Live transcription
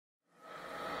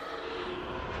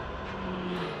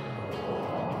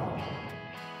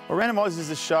Well, Random Aussie is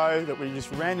a show that we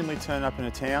just randomly turn up in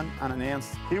a town,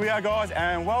 unannounced. Here we are, guys,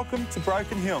 and welcome to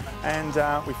Broken Hill. And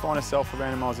we find ourselves a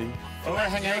Random Aussie. Do you want to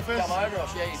hang out with us? Come over, I'll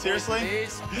show you. Seriously?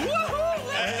 Woohoo!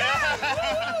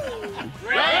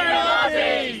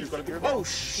 Random Aussie! Oh,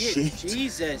 shit.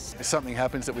 Jesus. If something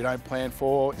happens that we don't plan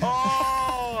for.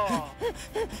 Oh!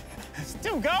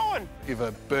 Still going. If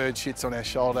a bird shits on our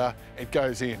shoulder, it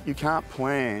goes in. You can't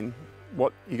plan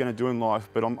what you're going to do in life,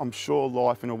 but I'm sure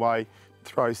life, in a way,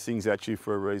 throws things at you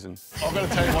for a reason. I've got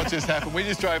to tell you what just happened. We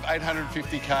just drove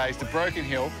 850 k's to Broken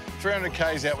Hill. 300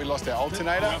 k's out, we lost our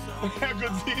alternator. How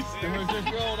good's this? And we've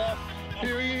just rolled up.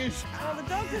 Here he is. Oh, the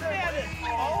dog has found it.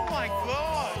 Oh, my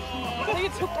God. I think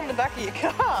it's hooked on the back of your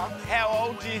car. How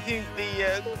old do you think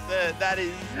that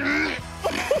is?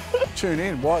 Tune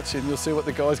in, watch, and you'll see what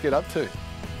the guys get up to.